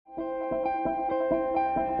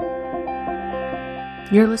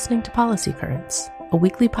You're listening to Policy Currents, a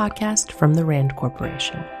weekly podcast from the RAND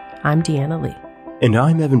Corporation. I'm Deanna Lee. And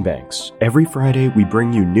I'm Evan Banks. Every Friday, we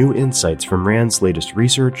bring you new insights from RAND's latest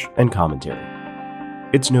research and commentary.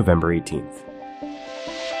 It's November 18th.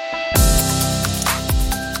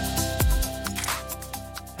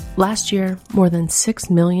 Last year, more than 6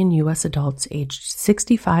 million U.S. adults aged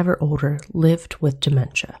 65 or older lived with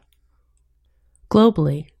dementia.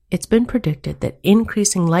 Globally, it's been predicted that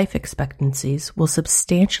increasing life expectancies will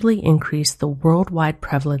substantially increase the worldwide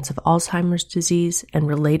prevalence of Alzheimer's disease and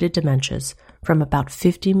related dementias from about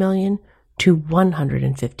 50 million to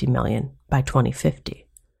 150 million by 2050.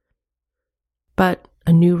 But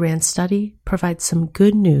a new RAND study provides some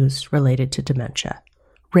good news related to dementia.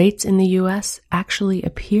 Rates in the U.S. actually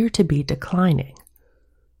appear to be declining.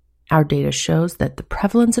 Our data shows that the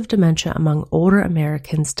prevalence of dementia among older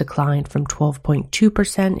Americans declined from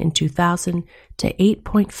 12.2% in 2000 to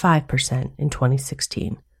 8.5% in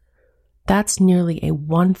 2016. That's nearly a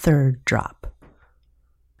one-third drop.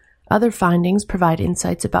 Other findings provide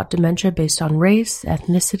insights about dementia based on race,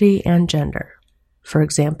 ethnicity, and gender. For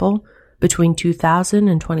example, between 2000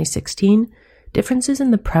 and 2016, differences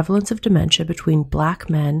in the prevalence of dementia between Black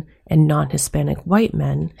men and non-Hispanic white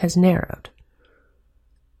men has narrowed.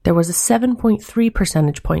 There was a 7.3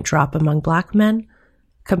 percentage point drop among Black men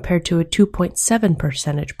compared to a 2.7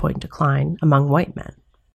 percentage point decline among white men.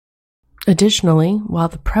 Additionally, while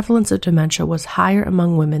the prevalence of dementia was higher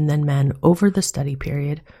among women than men over the study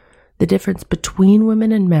period, the difference between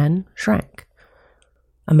women and men shrank.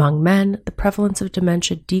 Among men, the prevalence of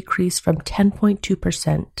dementia decreased from 10.2% to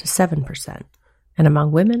 7%, and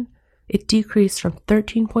among women, it decreased from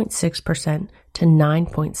 13.6% to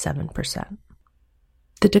 9.7%.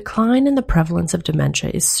 The decline in the prevalence of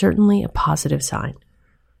dementia is certainly a positive sign.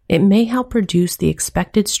 It may help reduce the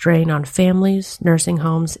expected strain on families, nursing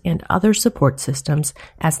homes, and other support systems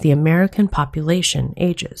as the American population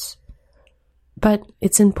ages. But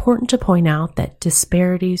it's important to point out that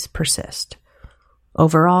disparities persist.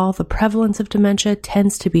 Overall, the prevalence of dementia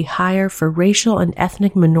tends to be higher for racial and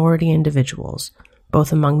ethnic minority individuals,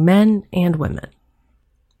 both among men and women.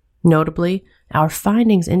 Notably, our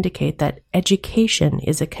findings indicate that education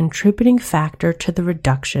is a contributing factor to the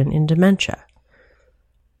reduction in dementia.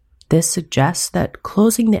 This suggests that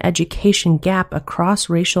closing the education gap across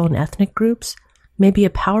racial and ethnic groups may be a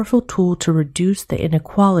powerful tool to reduce the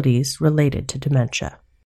inequalities related to dementia.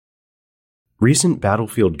 Recent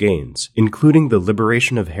battlefield gains, including the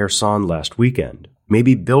liberation of Kherson last weekend, may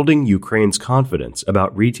be building Ukraine's confidence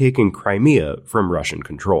about retaking Crimea from Russian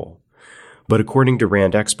control. But according to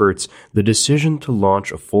RAND experts, the decision to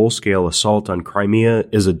launch a full-scale assault on Crimea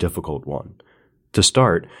is a difficult one. To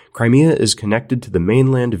start, Crimea is connected to the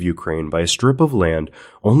mainland of Ukraine by a strip of land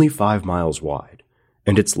only 5 miles wide,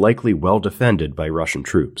 and it's likely well defended by Russian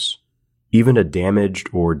troops. Even a damaged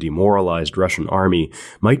or demoralized Russian army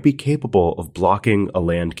might be capable of blocking a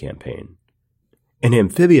land campaign. An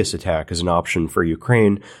amphibious attack is an option for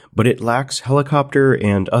Ukraine, but it lacks helicopter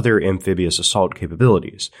and other amphibious assault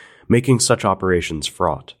capabilities, making such operations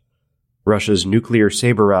fraught. Russia's nuclear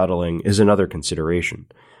saber-rattling is another consideration.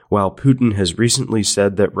 While Putin has recently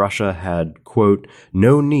said that Russia had, quote,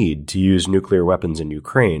 no need to use nuclear weapons in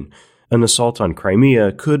Ukraine, an assault on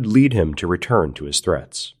Crimea could lead him to return to his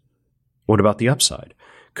threats. What about the upside?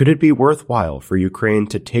 Could it be worthwhile for Ukraine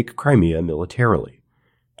to take Crimea militarily?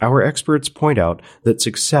 Our experts point out that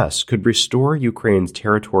success could restore Ukraine's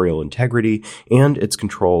territorial integrity and its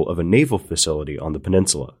control of a naval facility on the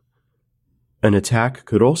peninsula. An attack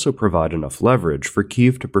could also provide enough leverage for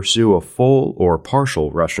Kyiv to pursue a full or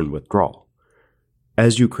partial Russian withdrawal.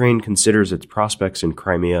 As Ukraine considers its prospects in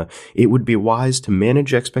Crimea, it would be wise to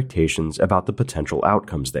manage expectations about the potential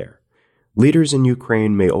outcomes there. Leaders in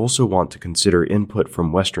Ukraine may also want to consider input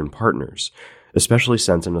from Western partners, especially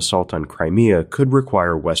since an assault on Crimea could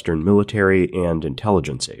require Western military and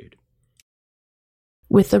intelligence aid.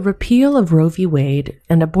 With the repeal of Roe v. Wade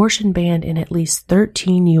and abortion banned in at least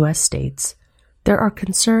 13 U.S. states, there are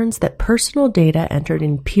concerns that personal data entered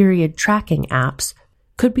in period tracking apps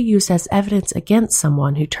could be used as evidence against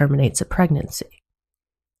someone who terminates a pregnancy.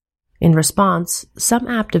 In response, some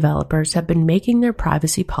app developers have been making their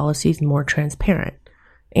privacy policies more transparent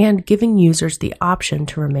and giving users the option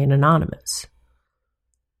to remain anonymous.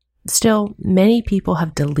 Still, many people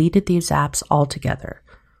have deleted these apps altogether,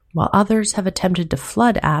 while others have attempted to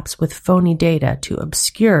flood apps with phony data to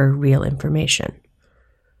obscure real information.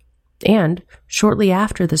 And shortly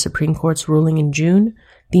after the Supreme Court's ruling in June,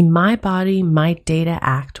 the My Body, My Data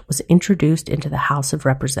Act was introduced into the House of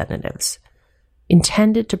Representatives,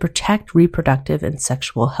 intended to protect reproductive and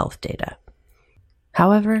sexual health data.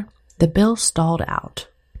 However, the bill stalled out.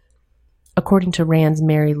 According to Rand's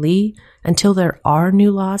Mary Lee, until there are new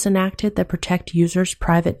laws enacted that protect users'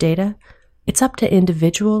 private data, it's up to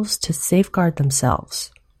individuals to safeguard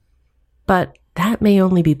themselves. But that may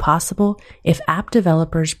only be possible if app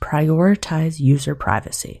developers prioritize user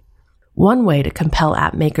privacy. One way to compel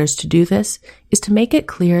app makers to do this is to make it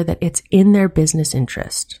clear that it's in their business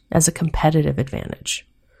interest as a competitive advantage.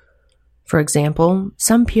 For example,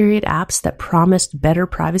 some period apps that promised better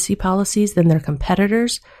privacy policies than their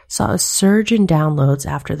competitors saw a surge in downloads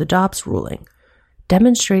after the Dobbs ruling,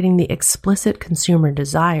 demonstrating the explicit consumer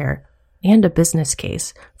desire and a business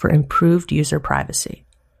case for improved user privacy.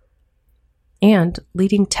 And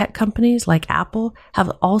leading tech companies like Apple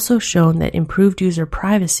have also shown that improved user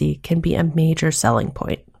privacy can be a major selling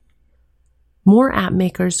point. More app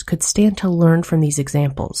makers could stand to learn from these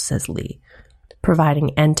examples, says Lee,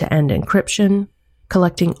 providing end-to-end encryption,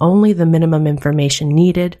 collecting only the minimum information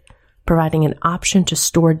needed, providing an option to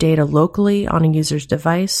store data locally on a user's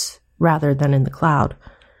device rather than in the cloud,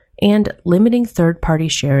 and limiting third-party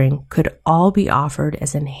sharing could all be offered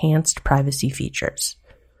as enhanced privacy features.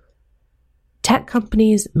 Tech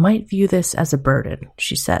companies might view this as a burden,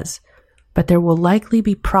 she says, but there will likely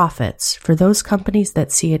be profits for those companies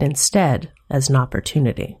that see it instead as an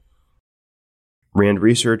opportunity. Rand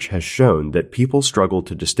research has shown that people struggle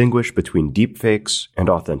to distinguish between deepfakes and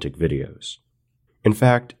authentic videos. In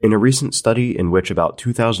fact, in a recent study in which about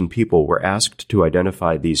 2,000 people were asked to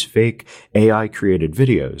identify these fake, AI-created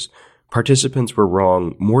videos, participants were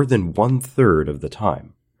wrong more than 1/3 of the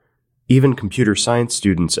time. Even computer science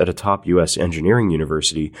students at a top U.S. engineering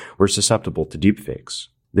university were susceptible to deepfakes.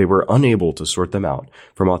 They were unable to sort them out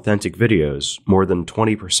from authentic videos more than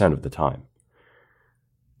 20% of the time.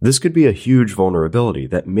 This could be a huge vulnerability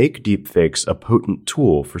that make deepfakes a potent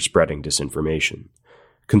tool for spreading disinformation.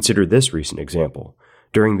 Consider this recent example.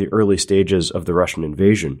 During the early stages of the Russian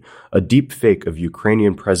invasion, a deepfake of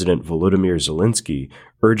Ukrainian President Volodymyr Zelensky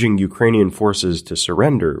urging Ukrainian forces to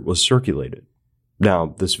surrender was circulated.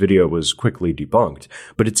 Now, this video was quickly debunked,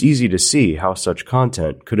 but it's easy to see how such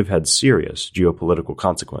content could have had serious geopolitical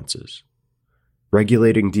consequences.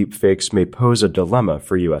 Regulating deepfakes may pose a dilemma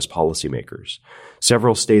for U.S. policymakers.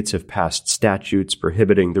 Several states have passed statutes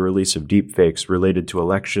prohibiting the release of deepfakes related to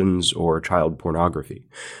elections or child pornography,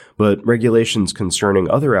 but regulations concerning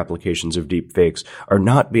other applications of deepfakes are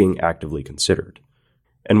not being actively considered.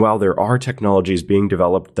 And while there are technologies being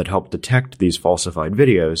developed that help detect these falsified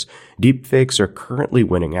videos, deepfakes are currently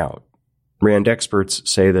winning out. Rand experts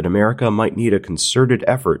say that America might need a concerted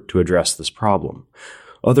effort to address this problem.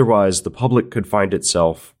 Otherwise, the public could find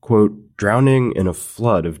itself, quote, drowning in a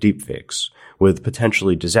flood of deepfakes, with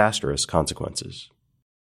potentially disastrous consequences.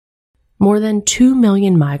 More than 2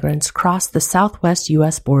 million migrants crossed the southwest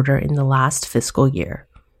U.S. border in the last fiscal year.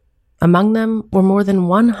 Among them were more than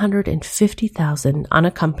 150,000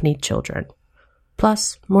 unaccompanied children,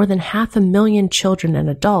 plus more than 500,000 children and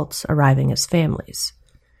adults arriving as families.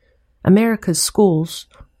 America's schools,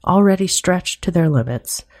 already stretched to their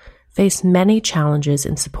limits, face many challenges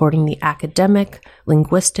in supporting the academic,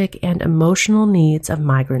 linguistic, and emotional needs of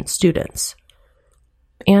migrant students.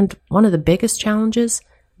 And one of the biggest challenges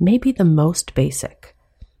may be the most basic.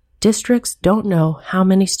 Districts don't know how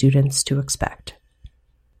many students to expect.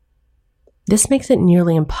 This makes it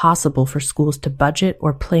nearly impossible for schools to budget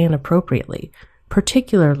or plan appropriately,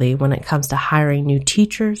 particularly when it comes to hiring new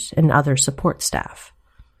teachers and other support staff.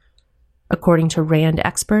 According to Rand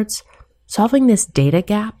experts, solving this data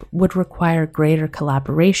gap would require greater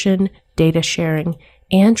collaboration, data sharing,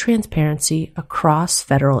 and transparency across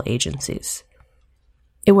federal agencies.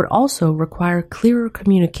 It would also require clearer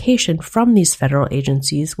communication from these federal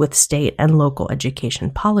agencies with state and local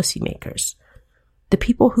education policymakers, the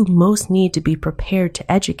people who most need to be prepared to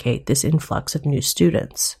educate this influx of new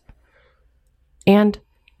students. And,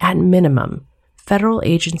 at minimum, federal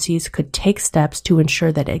agencies could take steps to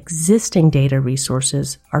ensure that existing data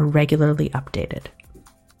resources are regularly updated.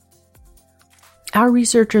 Our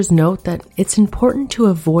researchers note that it's important to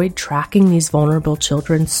avoid tracking these vulnerable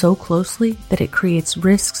children so closely that it creates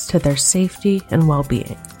risks to their safety and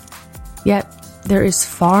well-being. Yet, there is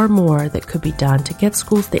far more that could be done to get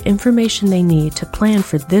schools the information they need to plan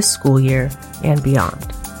for this school year and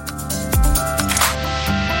beyond.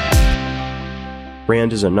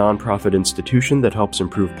 RAND is a nonprofit institution that helps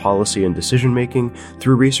improve policy and decision-making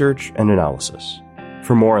through research and analysis.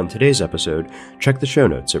 For more on today's episode, check the show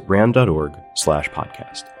notes at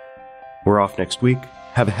rand.org/podcast. We're off next week.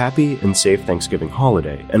 Have a happy and safe Thanksgiving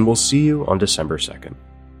holiday, and we'll see you on December 2nd.